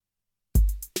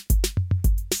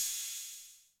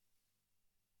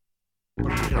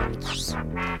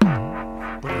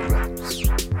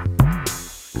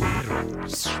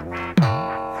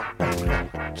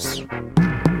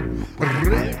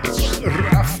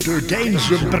Rafter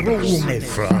days of brony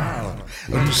far,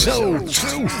 and so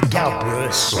truth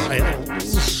gabber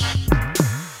smiles.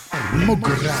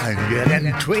 Mugranger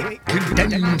and twick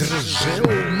dendrazil,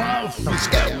 Moff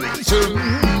Skellington.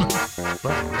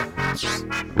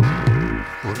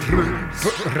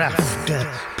 Rafter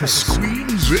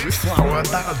pesqueens with flower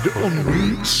bad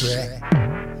unweetse.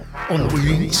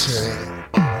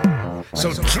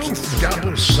 So truth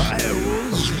gabber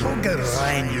smiles,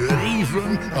 mugranger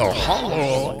even a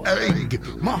hollow egg,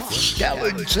 Moff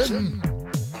Skellington.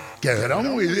 Get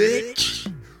on with it,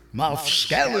 Moff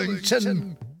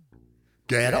Skellington.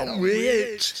 Get on with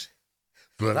it.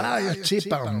 Variety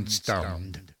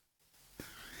Bandstand.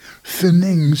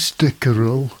 Thinning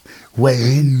stickerel,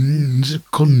 wains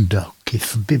conduct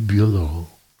if bibulo.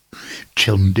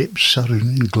 Chundip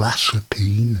surren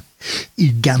glassapine,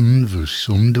 ganvus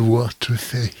underwater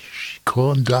fish,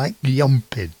 corndyke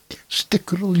yumpid,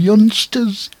 stickerel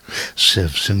youngsters,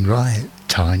 serves and right,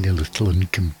 tiny little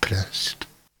uncompressed.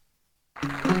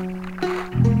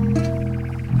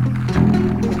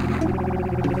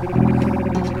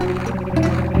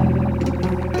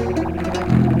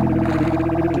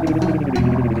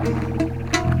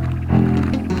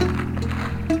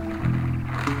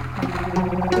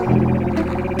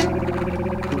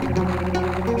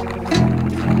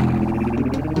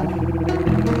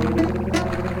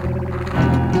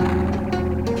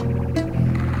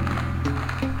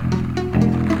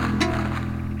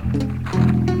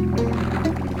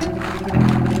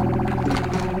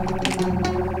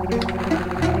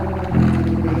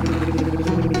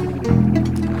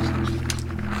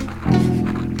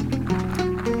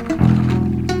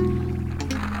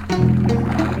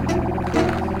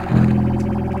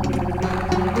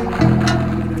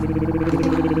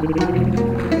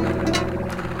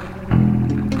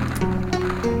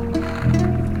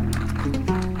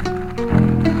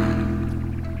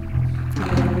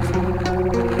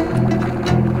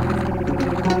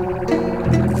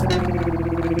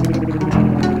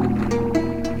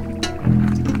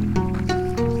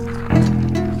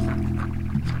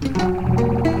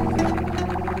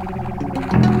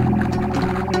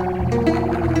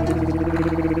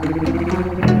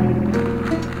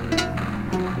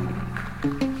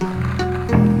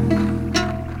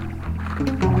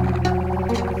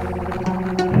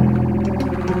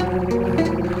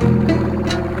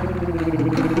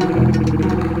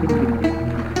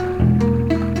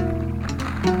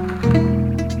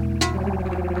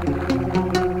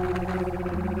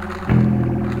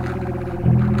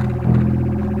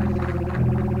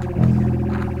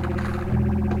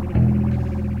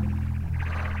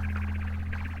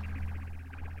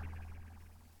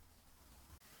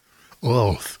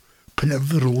 Oath,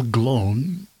 Peneveril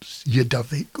glawns, ye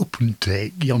davik up and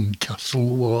take yon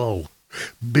castle wall.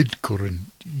 Bidcurrant,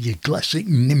 ye glassic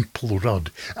nimple rod,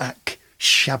 ac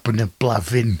shabna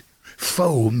blavin,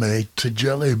 foe made to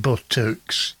jelly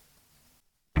buttocks.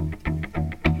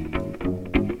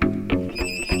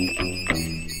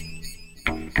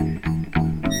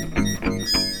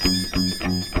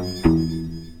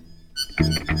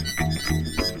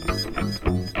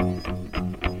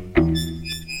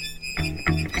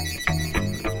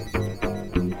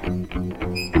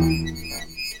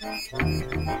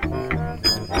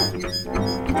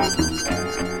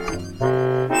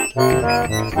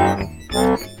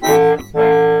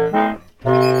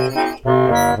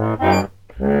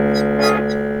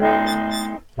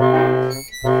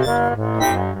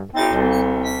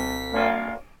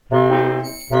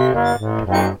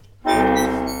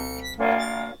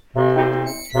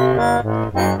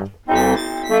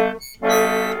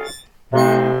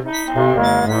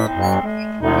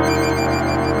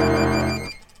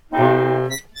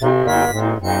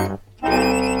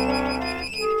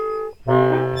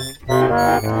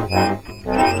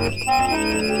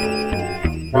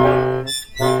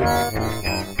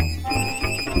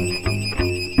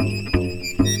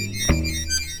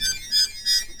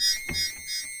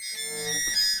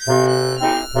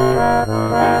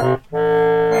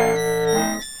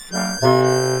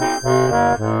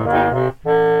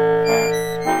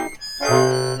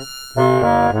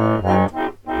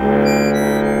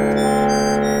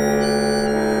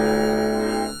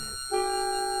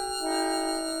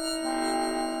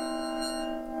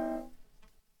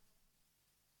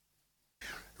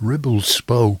 Ribble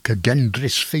spoke a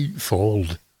gendris feet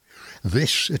fold.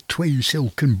 This a twee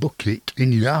silken bucket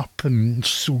in yarp and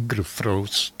sugar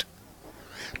frost.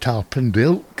 Tarp and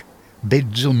ilk,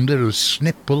 bids under a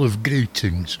snipple of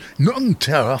greetings. None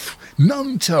taff,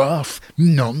 none taff,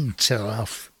 none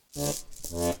taff.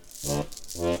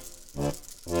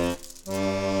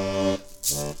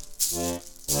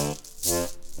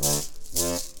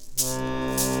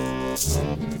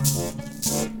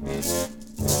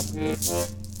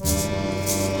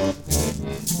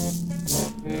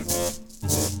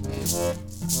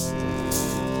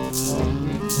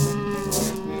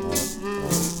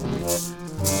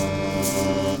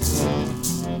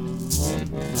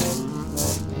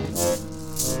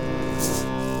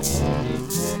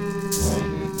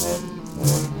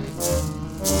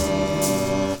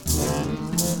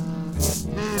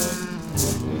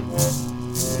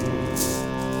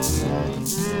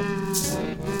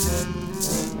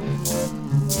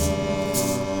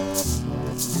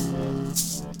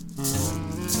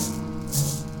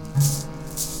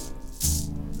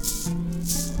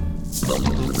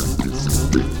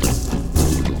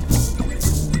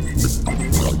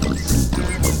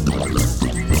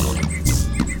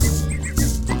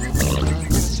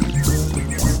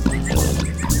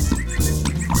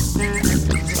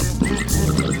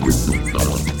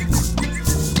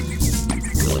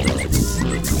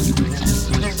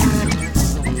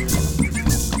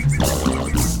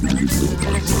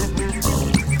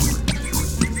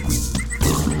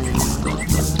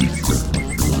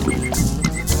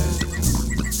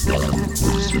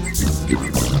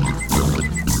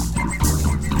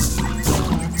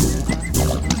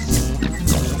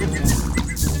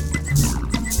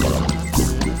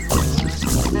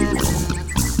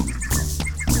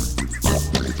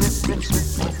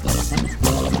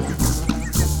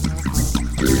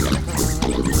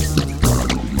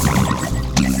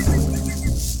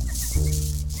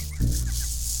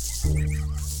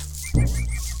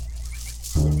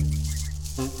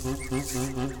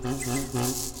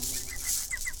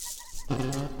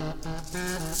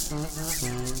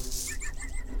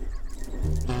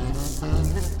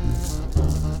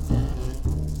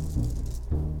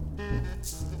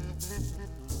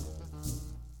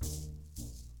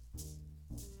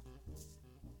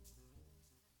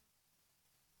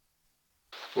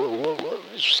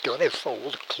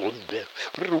 Skyfall clunder,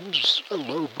 rooms a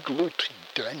lobe gloated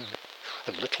down,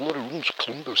 and little rooms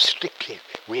clunder sticky,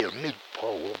 where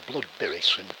mid-paw blood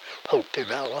berries and hoping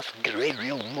Alath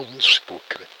Grarial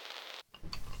Munspooker.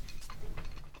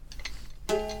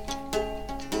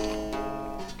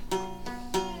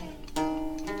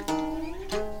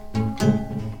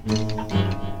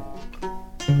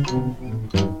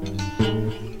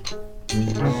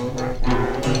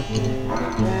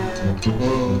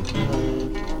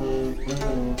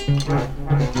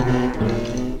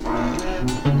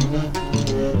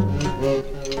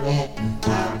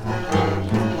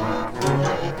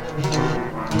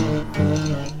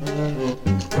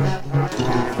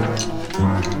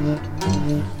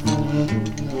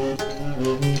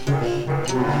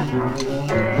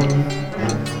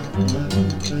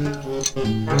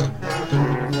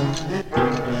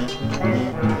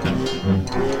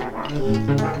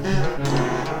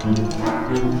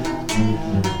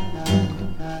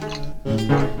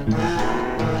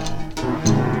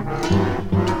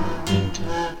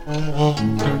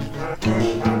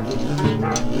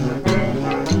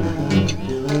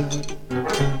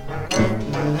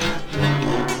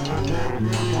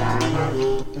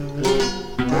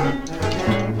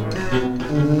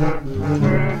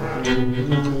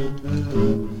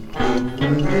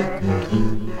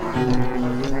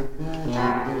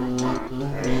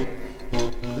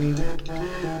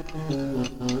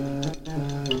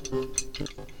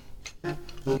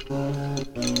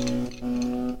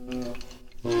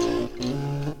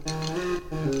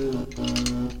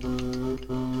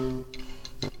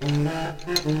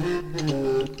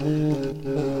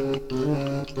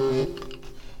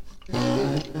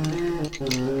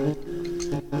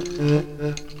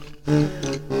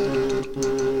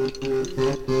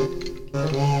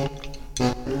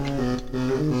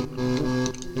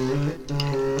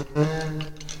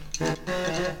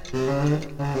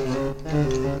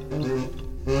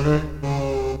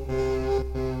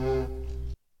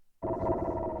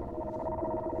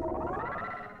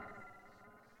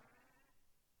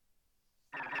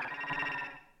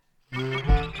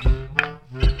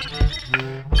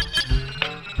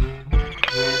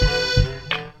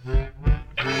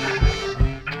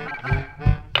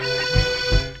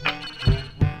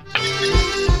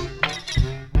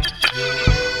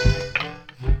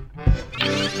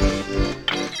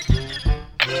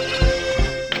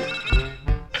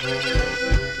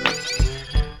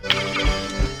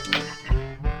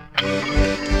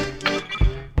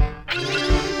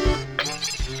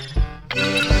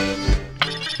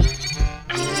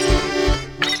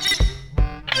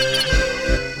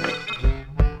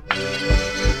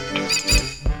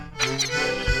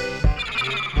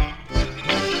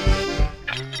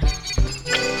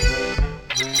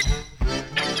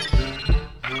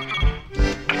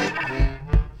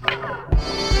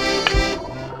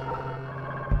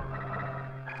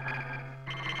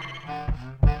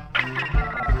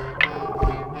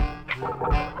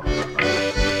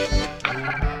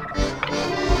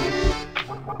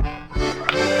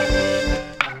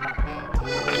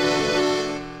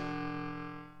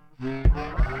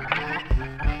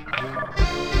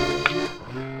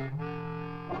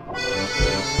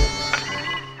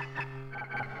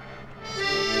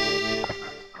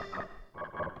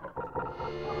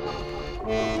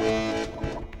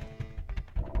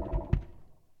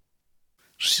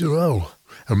 So,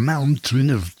 a mountain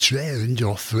of change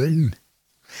offering.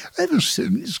 Ever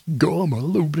since Gorma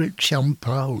lubric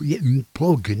shampoo yitten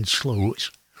plugging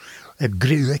slows, a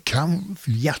grey account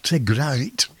for yatta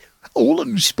great. All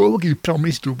them spoky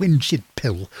promised a windshield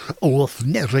pill, off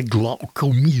never glock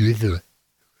come either.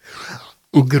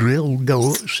 O grill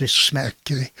goats a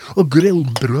smacky, o grill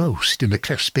broast in a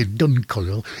crispy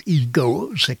duncoil, he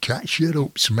goats a catch your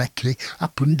up smacky,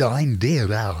 up and down dear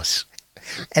house.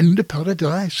 End of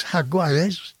paradise,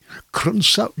 hagwires,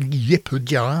 crunch up yipper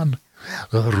jan,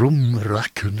 a rum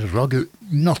rack and rocket,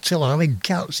 not allowing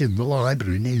cats in the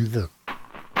library neither.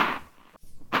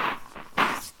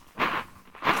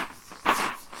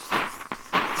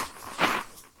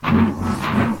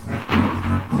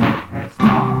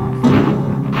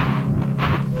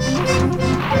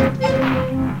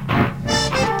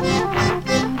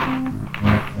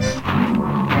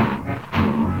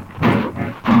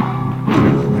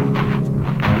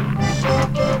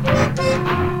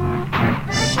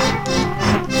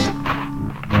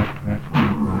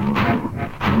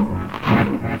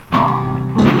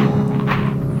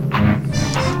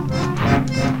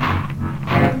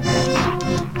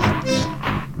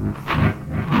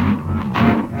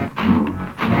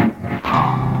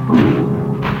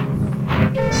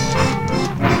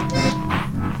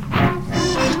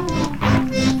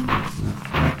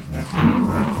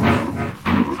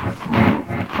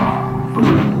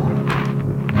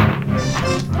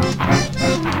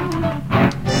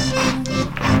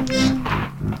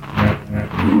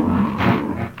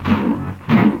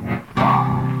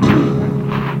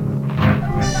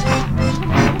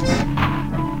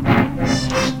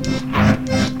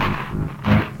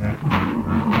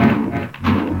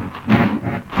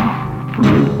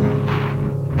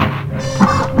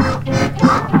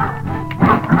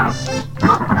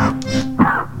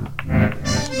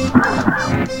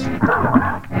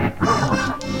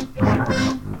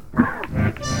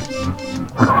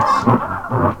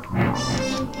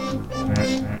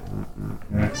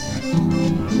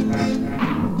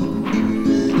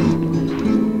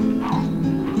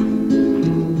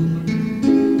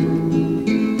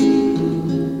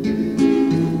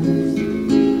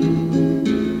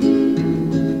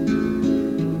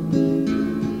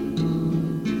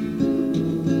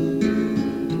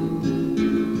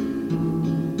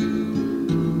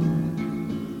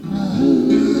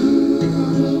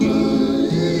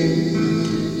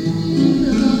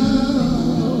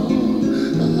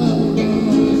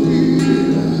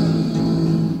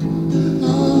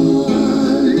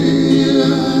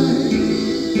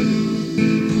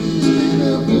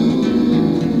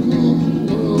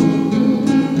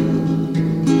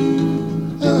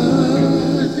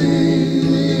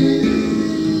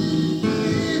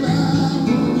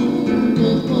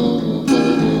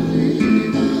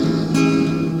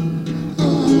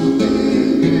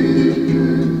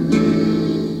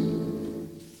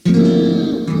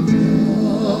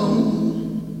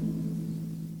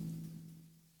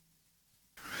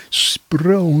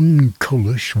 Brown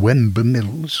Cullish Wember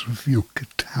Mills of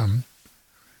Yucatan,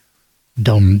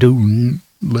 Dondoon,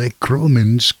 Lake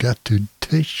Cromin scattered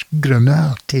Tish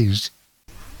Granates.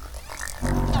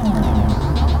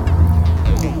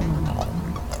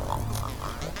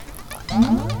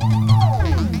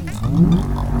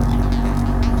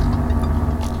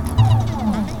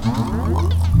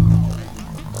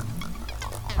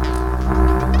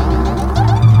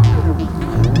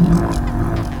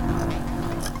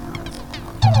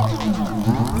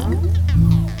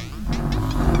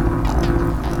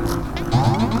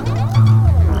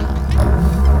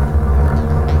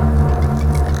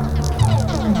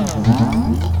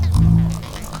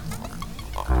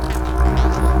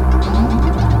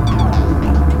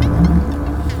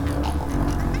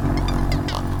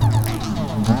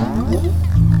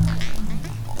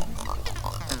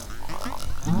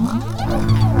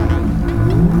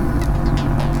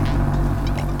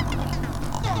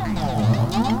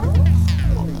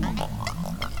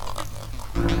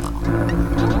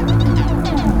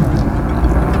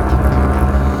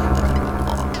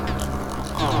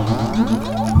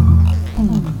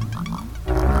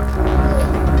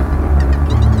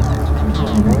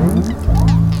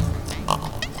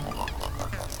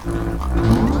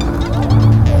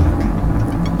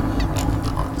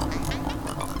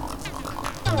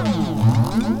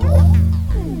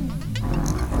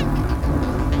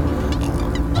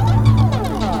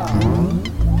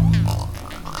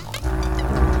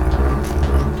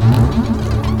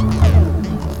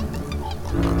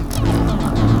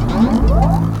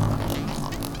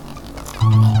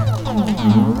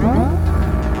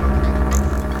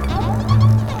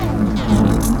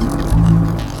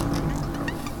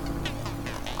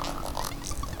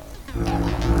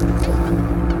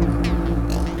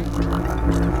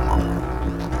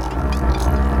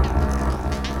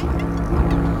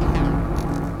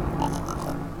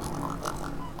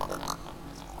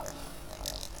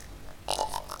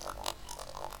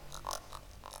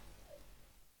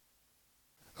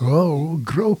 Oh,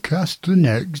 grow cast the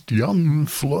next, yon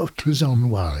floaters on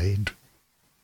wide.